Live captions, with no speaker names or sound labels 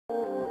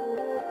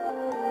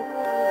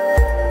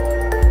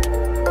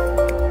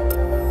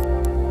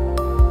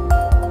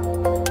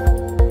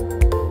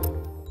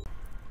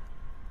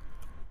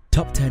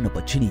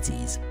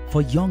opportunities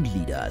for young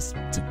leaders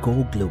to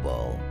go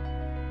global.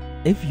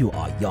 If you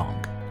are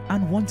young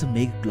and want to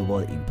make global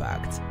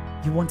impact,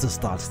 you want to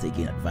start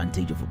taking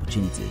advantage of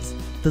opportunities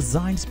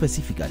designed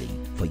specifically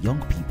for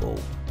young people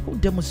who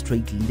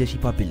demonstrate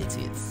leadership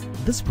abilities.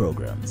 These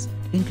programs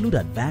include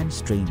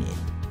advanced training,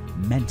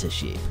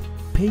 mentorship,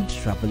 paid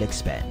travel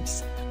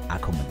expense,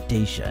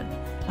 accommodation,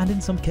 and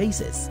in some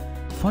cases,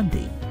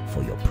 funding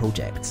for your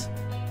project.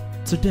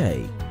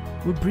 Today,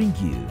 we bring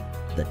you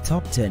the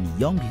top 10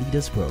 Young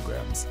Leaders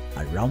programs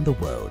around the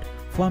world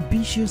for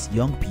ambitious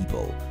young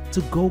people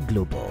to go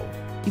global.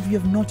 If you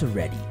have not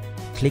already,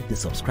 click the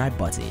subscribe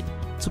button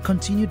to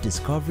continue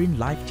discovering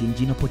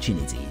life-changing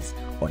opportunities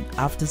on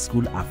After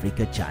School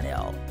Africa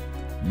channel.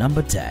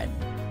 Number 10.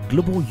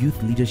 Global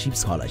Youth Leadership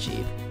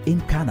Scholarship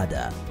in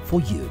Canada for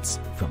youths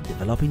from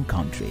developing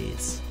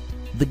countries.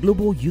 The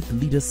Global Youth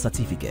Leaders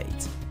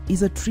Certificate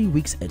is a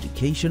 3-week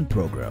education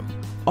program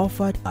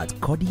offered at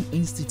Cody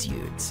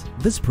Institute.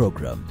 This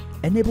program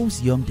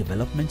enables young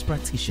development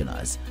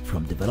practitioners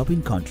from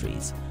developing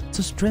countries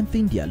to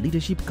strengthen their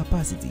leadership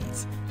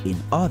capacities in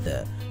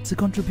order to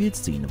contribute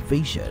to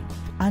innovation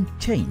and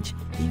change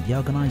in their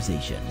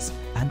organizations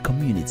and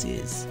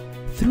communities.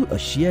 Through a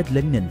shared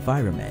learning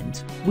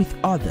environment with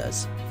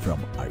others from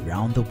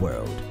around the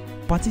world,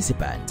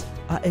 participants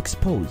are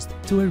exposed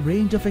to a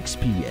range of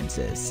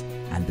experiences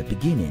and the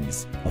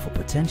beginnings of a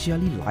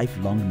potentially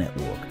lifelong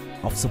network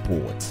of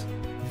support.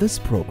 This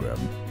program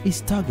is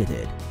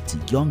targeted to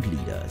young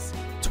leaders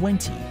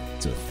 20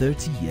 to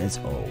 30 years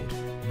old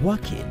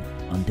working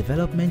on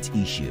development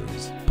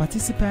issues.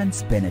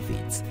 Participants'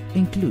 benefits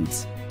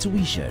includes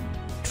tuition,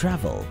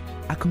 travel,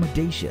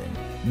 accommodation,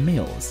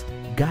 meals,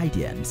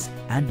 guidance,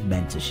 and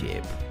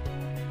mentorship.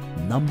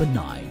 Number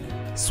 9.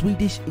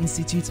 Swedish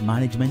Institute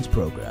Management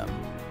Program,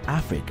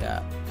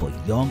 Africa for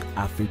Young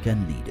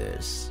African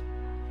Leaders.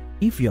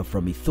 If you're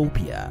from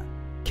Ethiopia,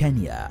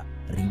 Kenya,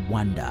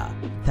 Rwanda,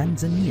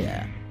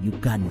 Tanzania,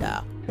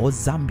 Uganda, or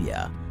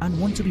Zambia and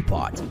want to be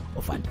part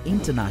of an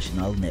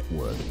international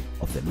network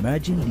of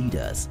emerging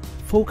leaders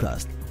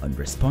focused on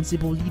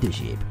responsible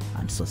leadership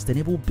and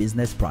sustainable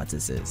business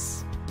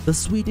practices, the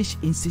Swedish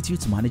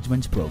Institute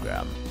Management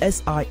Program,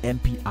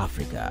 SIMP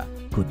Africa,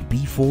 could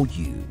be for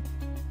you.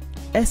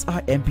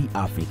 SIMP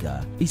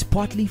Africa is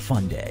partly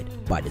funded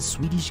by the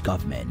Swedish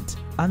government,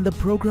 and the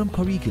program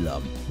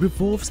curriculum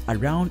revolves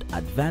around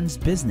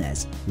advanced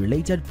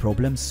business-related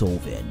problem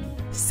solving,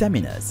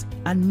 seminars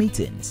and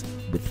meetings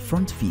with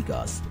front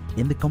figures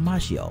in the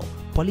commercial,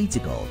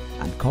 political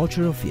and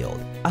cultural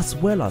field, as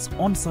well as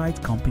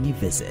on-site company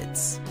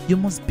visits. You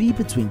must be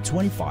between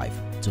 25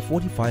 to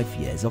 45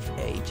 years of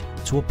age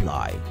to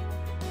apply.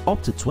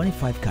 Up to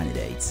 25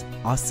 candidates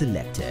are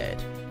selected.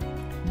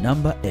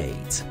 Number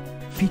 8.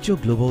 Future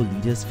Global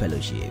Leaders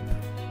Fellowship.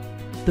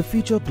 The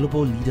Future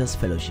Global Leaders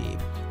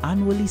Fellowship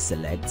annually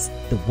selects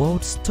the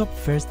world's top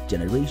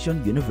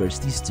first-generation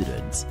university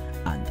students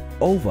and,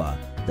 over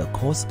the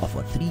course of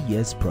a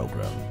 3-year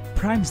program,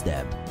 primes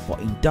them for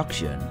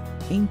induction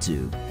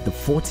into the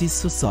Fortis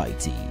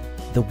Society,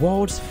 the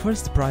world's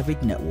first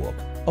private network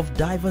of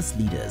diverse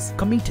leaders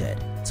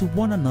committed to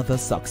one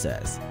another's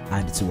success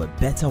and to a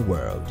better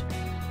world.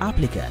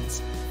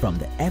 Applicants from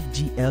the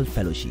FGL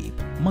Fellowship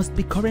must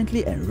be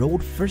currently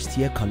enrolled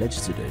first-year college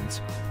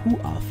students who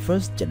are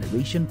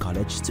first-generation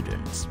college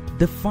students,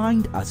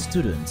 defined as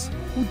students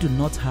who do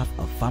not have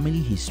a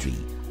family history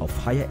of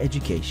higher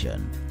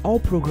education. All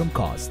program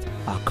costs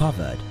are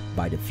covered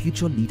by the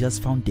Future Leaders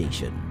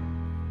Foundation.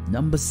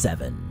 Number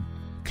 7.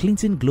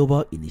 Clinton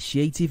Global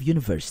Initiative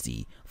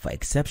University for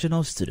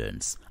Exceptional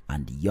Students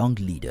and Young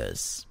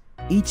Leaders.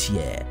 Each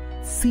year,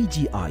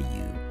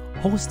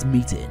 CGIU hosts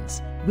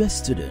meetings where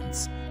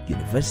students,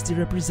 university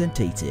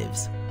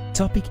representatives,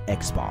 topic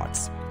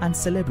experts, and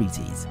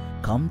celebrities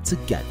come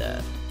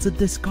together to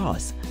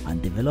discuss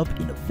and develop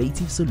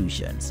innovative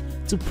solutions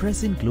to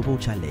pressing global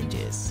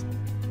challenges.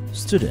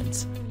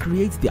 Students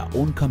create their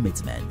own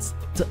commitments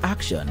to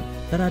action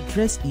that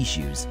address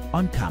issues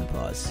on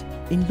campus,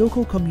 in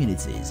local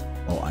communities,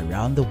 or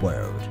around the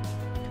world.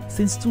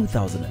 Since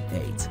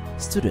 2008,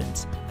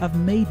 students have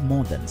made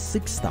more than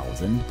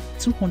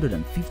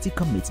 6,250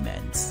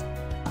 commitments,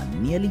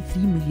 and nearly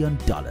 $3 million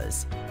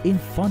in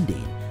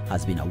funding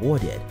has been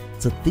awarded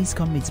to these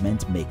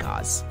commitment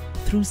makers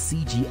through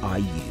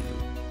CGIU.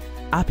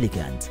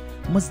 Applicants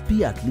must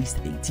be at least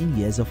 18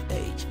 years of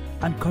age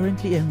and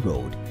currently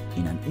enrolled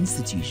in an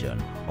institution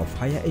of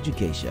higher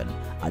education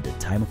at the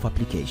time of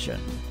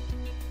application.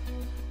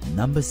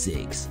 Number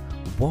 6.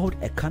 World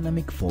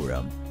Economic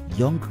Forum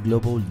Young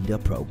Global Leader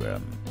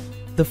Program.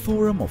 The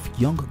Forum of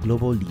Young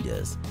Global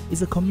Leaders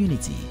is a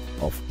community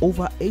of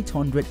over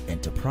 800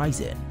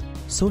 enterprising,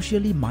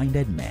 socially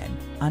minded men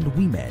and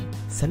women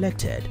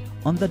selected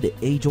under the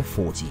age of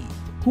 40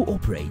 who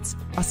operates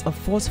as a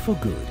force for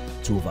good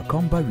to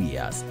overcome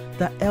barriers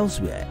that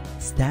elsewhere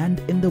stand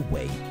in the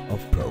way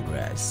of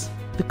progress.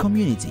 The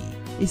community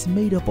is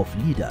made up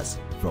of leaders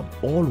from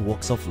all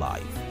walks of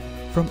life,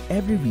 from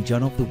every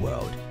region of the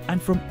world,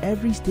 and from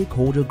every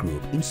stakeholder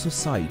group in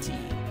society.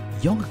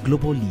 Young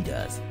global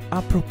leaders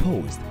are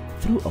proposed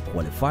through a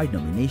qualified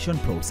nomination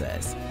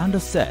process and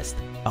assessed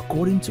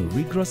according to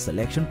rigorous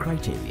selection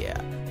criteria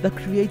that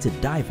creates a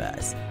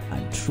diverse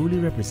and truly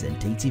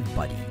representative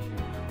body,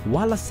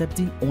 while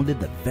accepting only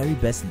the very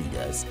best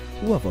leaders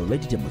who have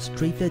already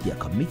demonstrated their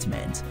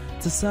commitment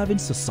to serving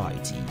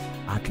society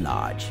at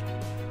large.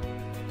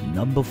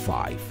 Number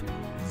 5.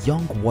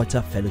 Young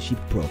Water Fellowship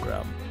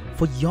Program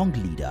for young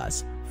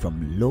leaders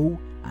from low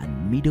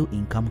and middle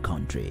income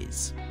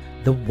countries.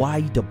 The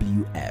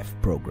YWF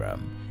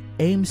program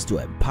aims to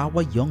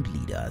empower young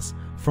leaders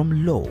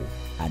from low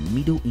and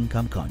middle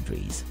income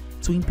countries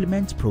to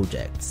implement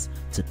projects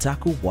to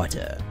tackle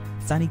water,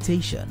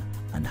 sanitation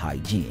and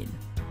hygiene,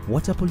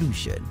 water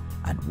pollution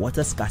and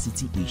water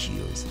scarcity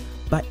issues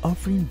by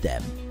offering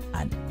them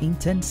an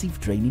intensive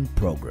training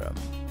program,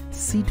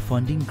 seed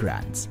funding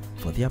grants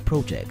for their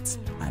projects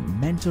and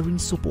mentoring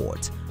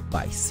support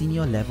by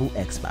senior level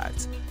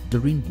experts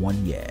during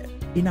 1 year.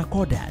 In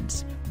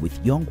accordance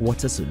with Young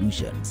Water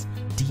Solutions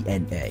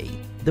DNA,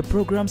 the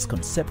program's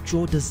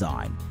conceptual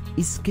design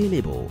is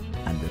scalable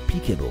and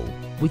replicable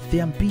with the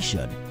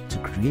ambition to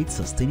create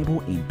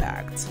sustainable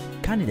impact.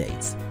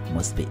 Candidates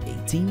must be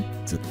 18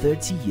 to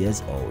 30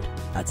 years old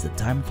at the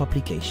time of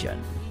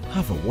application,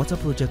 have a water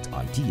project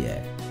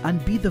idea,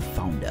 and be the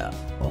founder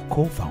or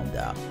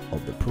co-founder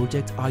of the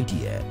project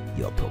idea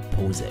you're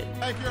proposing.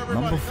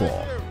 Number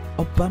 4.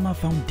 Obama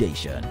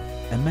Foundation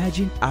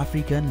Emerging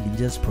African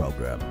Leaders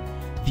Program.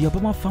 The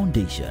Obama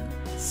Foundation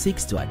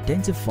seeks to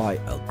identify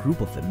a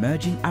group of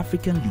emerging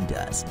African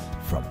leaders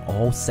from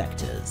all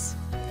sectors,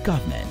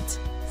 government,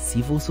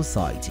 civil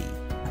society,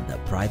 and the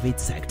private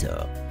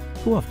sector,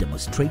 who have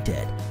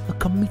demonstrated a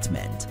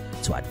commitment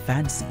to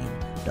advancing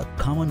the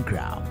common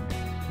ground.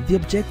 The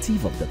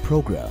objective of the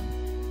program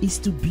is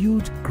to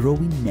build a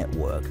growing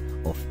network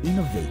of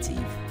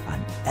innovative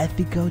and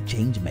ethical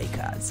change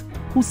makers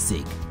who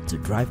seek to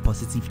drive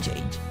positive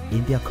change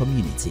in their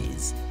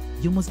communities.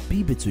 You must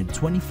be between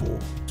 24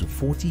 to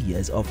 40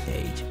 years of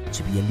age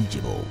to be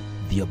eligible.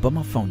 The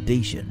Obama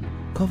Foundation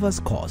covers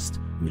costs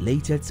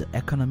related to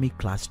economic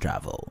class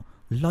travel,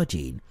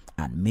 lodging,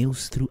 and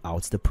meals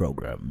throughout the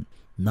program.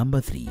 Number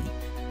 3.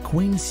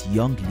 Queen's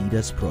Young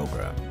Leaders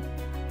Program.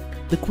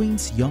 The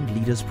Queen's Young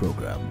Leaders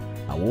Program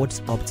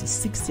awards up to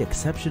 60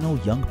 exceptional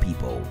young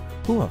people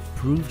who have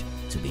proved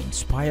to be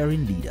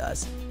inspiring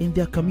leaders in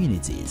their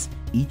communities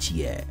each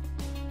year.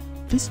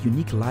 This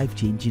unique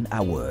life-changing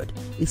award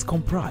is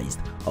comprised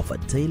of a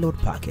tailored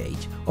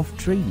package of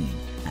training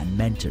and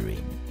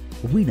mentoring.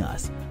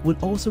 Winners will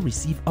also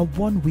receive a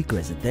 1-week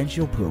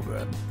residential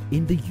program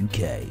in the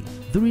UK,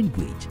 during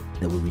which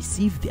they will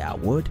receive their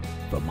award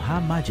from Her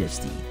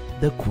Majesty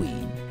the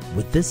Queen.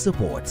 With this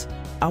support,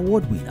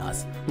 award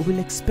winners will be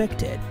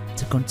expected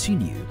to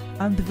continue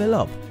and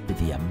develop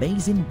the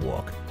amazing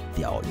work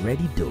they are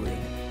already doing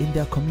in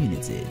their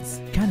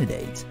communities.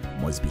 Candidates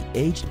must be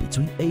aged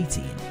between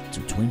 18 to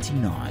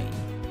 29.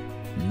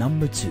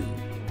 Number 2.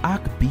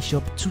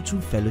 Archbishop Tutu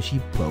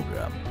Fellowship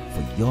Program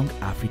for Young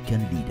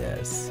African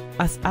Leaders.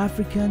 As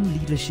African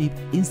Leadership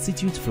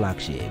Institute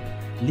flagship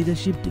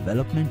leadership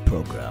development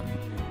program,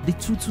 the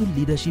Tutu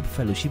Leadership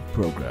Fellowship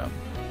Program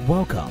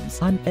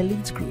welcomes an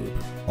elite group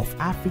of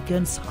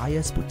Africa's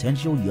highest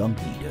potential young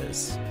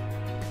leaders,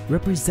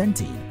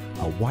 representing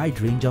a wide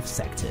range of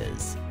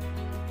sectors,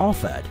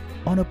 offered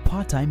on a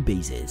part-time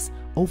basis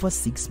over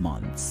 6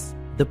 months.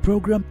 The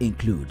program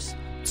includes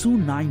 2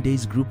 9-day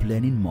group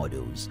learning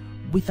modules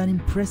with an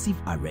impressive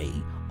array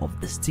of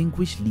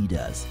distinguished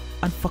leaders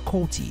and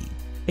faculty.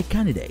 A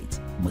candidate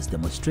must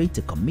demonstrate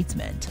a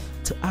commitment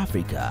to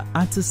Africa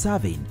and to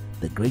serving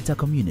the greater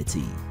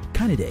community.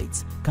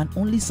 Candidates can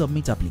only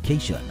submit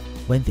application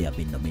when they have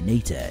been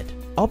nominated.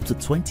 Up to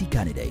 20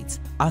 candidates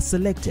are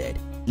selected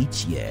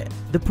each year.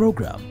 The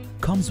program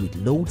comes with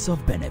loads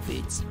of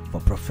benefits for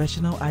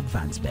professional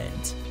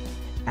advancement.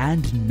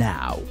 And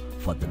now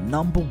for the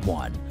number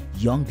 1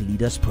 Young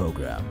Leaders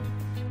Program.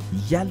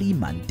 Yali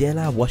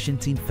Mandela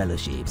Washington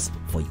Fellowships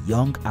for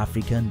Young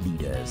African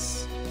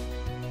Leaders.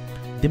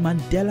 The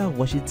Mandela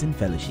Washington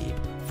Fellowship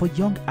for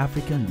Young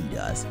African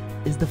Leaders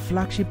is the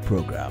flagship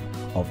program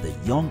of the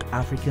Young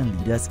African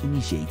Leaders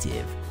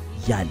Initiative,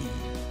 YALI.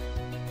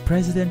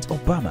 President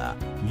Obama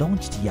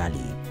launched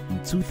YALI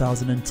in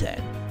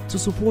 2010 to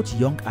support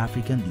young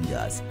African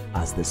leaders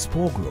as they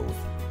spur growth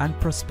and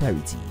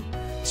prosperity,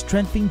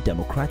 strengthen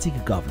democratic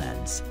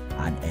governance,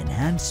 and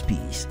enhance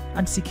peace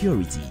and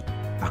security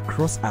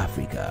across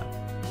Africa.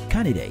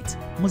 Candidates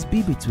must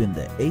be between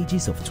the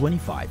ages of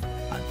 25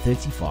 and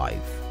 35.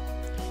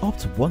 Up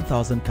to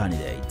 1,000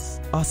 candidates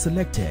are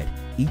selected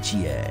each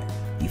year.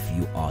 If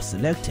you are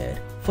selected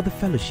for the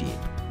fellowship,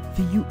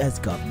 the US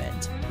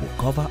government will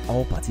cover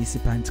all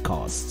participant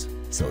costs.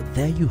 So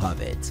there you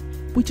have it.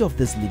 Which of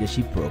these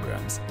leadership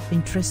programs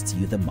interests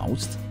you the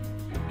most?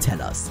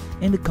 Tell us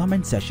in the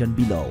comment section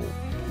below.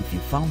 If you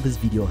found this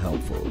video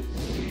helpful,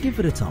 give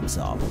it a thumbs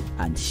up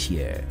and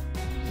share.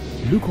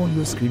 Look on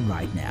your screen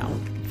right now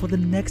for the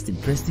next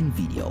interesting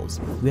videos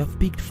we have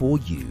picked for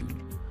you.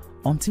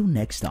 Until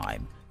next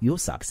time, your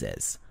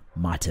success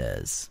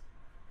matters.